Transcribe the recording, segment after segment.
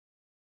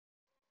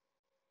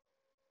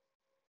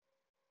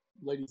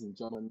Ladies and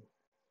gentlemen,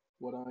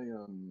 what I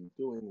am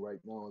doing right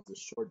now is a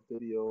short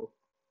video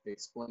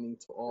explaining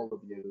to all of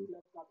you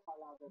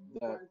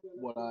that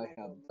what I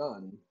have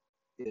done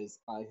is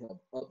I have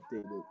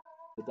updated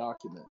the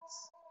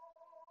documents.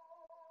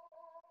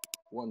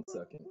 One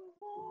second.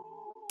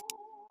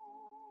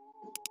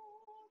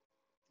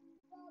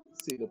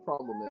 See, the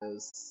problem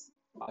is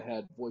I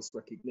had voice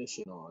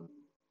recognition on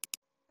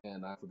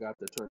and I forgot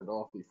to turn it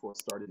off before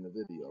starting the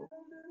video,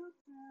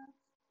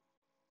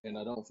 and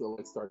I don't feel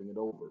like starting it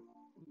over.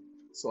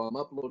 So I'm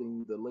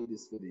uploading the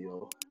latest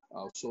video.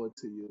 I'll show it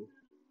to you,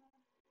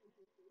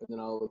 and then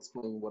I'll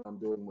explain what I'm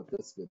doing with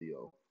this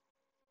video.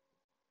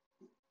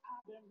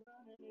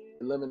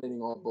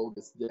 Eliminating all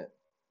bogus debt.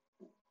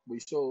 We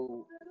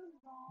show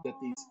that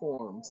these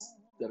forms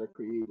that are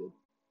created,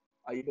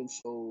 I even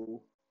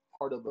show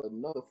part of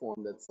another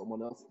form that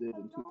someone else did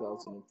in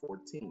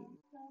 2014,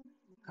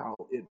 how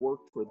it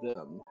worked for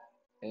them,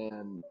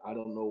 and I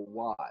don't know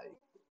why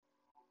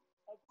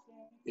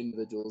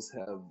individuals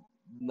have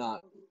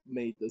not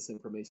made this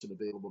information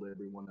available to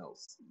everyone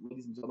else.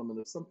 Ladies and gentlemen,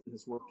 if something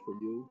has worked for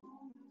you,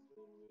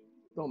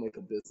 don't make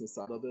a business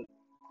out of it.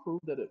 Prove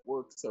that it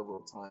worked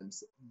several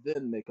times,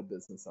 then make a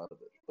business out of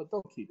it. But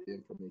don't keep the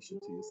information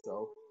to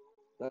yourself.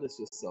 That is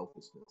just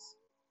selfishness.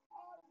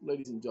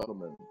 Ladies and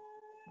gentlemen,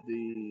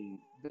 the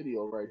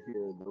video right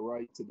here, the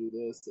right to do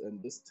this,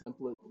 and this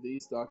template,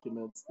 these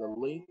documents, the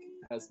link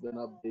has been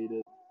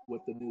updated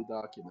with the new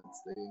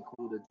documents. They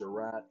included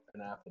jurat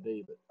and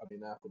affidavit,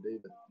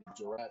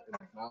 jurat and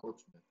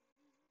acknowledgement.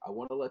 I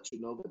want to let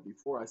you know that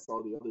before I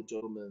saw the other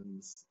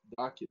gentleman's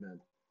document,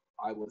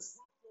 I was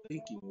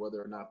thinking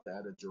whether or not to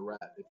add a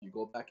jurat. If you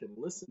go back and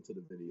listen to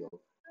the video,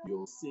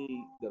 you'll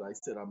see that I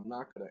said I'm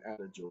not going to add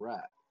a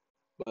jurat.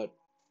 But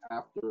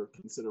after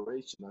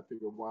consideration, I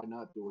figured why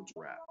not do a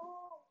jurat?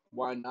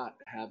 Why not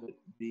have it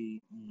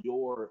be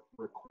your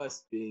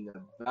request being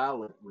a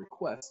valid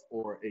request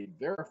or a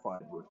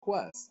verified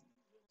request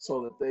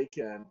so that they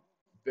can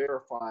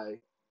verify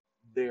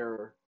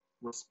their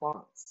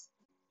response?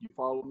 You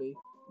follow me?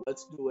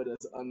 Let's do it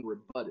as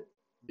unrebutted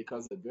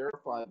because a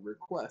verified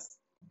request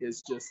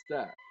is just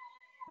that.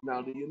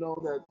 Now, do you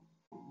know that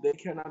they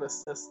cannot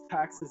assess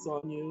taxes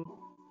on you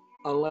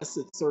unless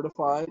it's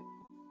certified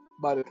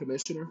by the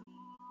commissioner?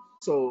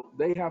 So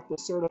they have to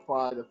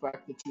certify the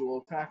fact that you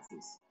owe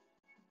taxes.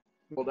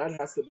 Well, that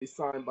has to be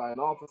signed by an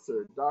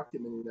officer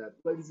documenting that.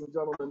 Ladies and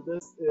gentlemen,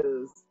 this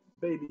is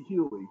Baby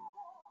Huey.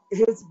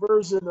 His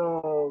version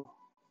of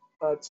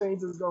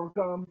Change is Gonna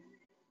Come,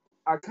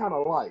 I kind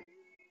of like,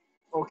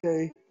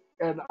 okay?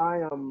 And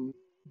I am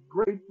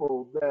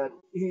grateful that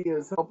he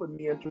is helping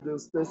me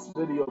introduce this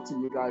video to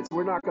you guys.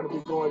 We're not going to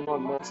be going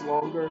on much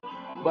longer,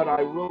 but I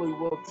really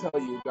will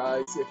tell you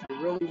guys, if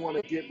you really want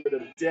to get rid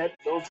of debt,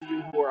 those of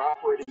you who are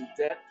operating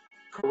debt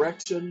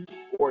correction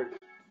or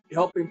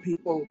helping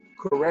people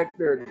correct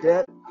their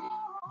debt,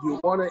 you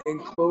want to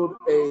include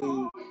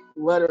a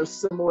letter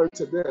similar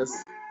to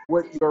this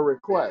with your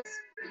request.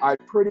 I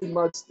pretty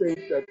much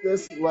think that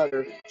this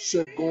letter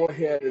should go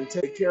ahead and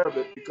take care of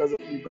it, because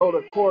if you go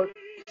to court,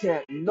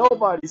 can't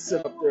nobody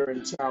sit up there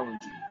and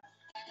challenge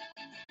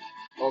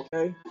you.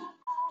 Okay?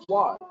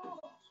 Why?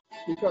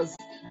 Because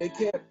they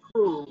can't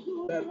prove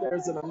that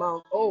there's an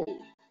amount owed.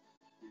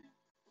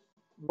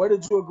 Where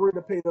did you agree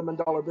to pay them in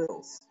dollar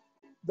bills?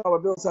 Dollar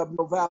bills have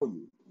no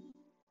value.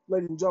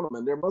 Ladies and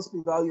gentlemen, there must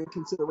be value and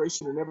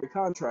consideration in every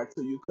contract,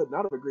 so you could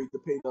not have agreed to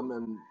pay them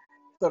in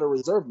Federal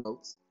Reserve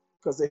notes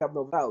because they have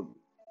no value.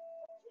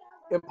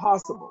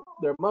 Impossible.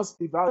 There must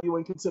be value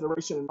and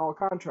consideration in all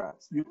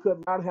contracts. You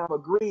could not have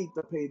agreed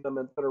to pay them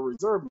in Federal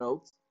Reserve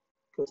notes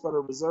because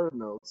Federal Reserve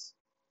notes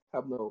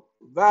have no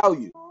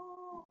value.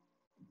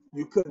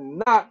 You could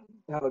not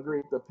have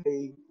agreed to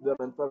pay them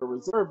in Federal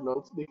Reserve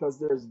notes because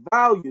there's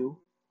value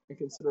and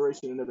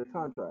consideration in every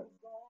contract.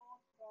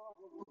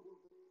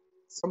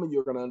 Some of you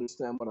are going to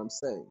understand what I'm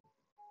saying.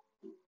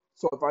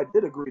 So if I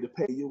did agree to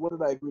pay you, what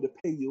did I agree to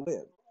pay you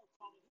in?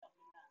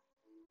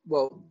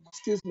 Well,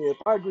 excuse me, if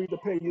I agreed to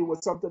pay you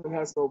with something that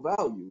has no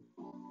value,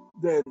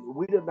 then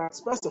we did not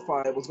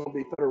specify it was going to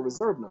be Federal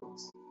Reserve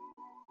notes.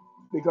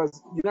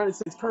 Because United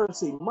States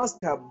currency must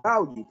have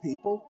value,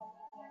 people.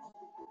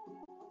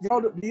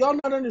 Do y'all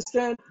not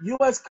understand?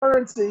 U.S.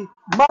 currency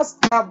must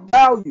have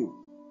value.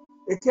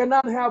 It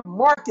cannot have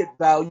market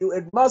value.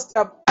 It must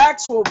have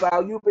actual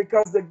value,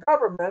 because the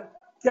government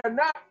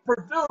cannot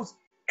produce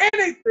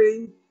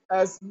anything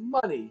as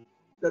money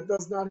that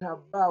does not have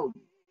value.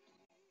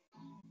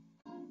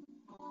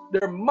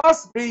 There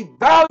must be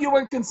value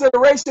and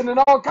consideration in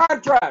all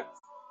contracts.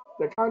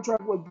 The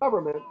contract with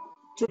government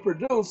to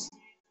produce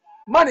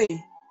money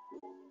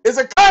is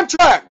a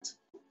contract.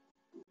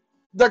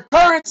 The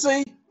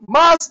currency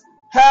must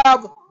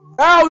have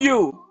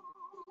value.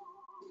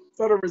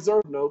 Federal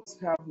Reserve notes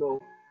have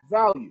no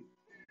value.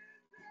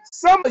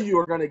 Some of you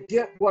are going to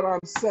get what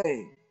I'm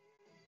saying.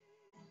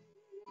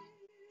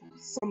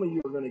 Some of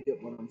you are going to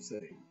get what I'm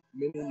saying.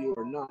 Many of you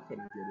are not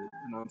going to get it,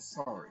 and I'm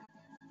sorry.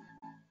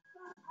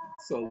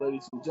 So,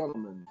 ladies and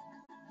gentlemen,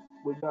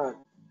 we got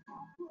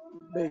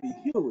Baby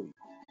Huey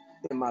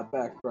in my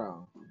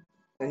background.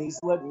 And he's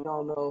letting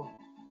y'all know,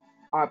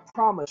 I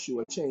promise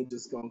you a change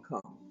is going to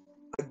come.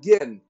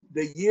 Again,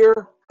 the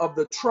year of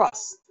the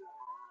trust.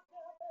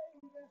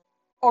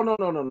 Oh, no,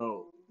 no, no,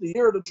 no. The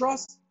year of the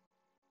trust?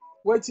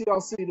 Wait till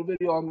y'all see the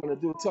video I'm going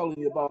to do telling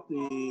you about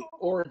the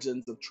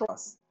origins of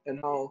trust and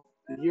how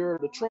the year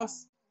of the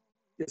trust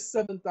is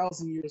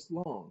 7,000 years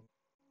long.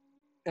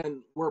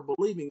 And we're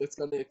believing it's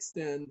going to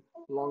extend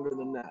longer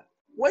than that.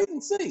 Wait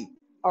and see.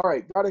 All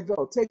right, gotta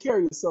go. Take care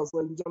of yourselves,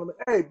 ladies and gentlemen.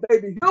 Hey,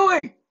 Baby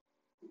Huey!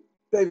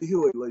 Baby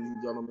Huey, ladies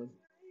and gentlemen.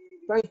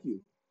 Thank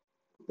you.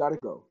 Gotta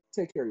go.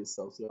 Take care of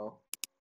yourselves, y'all.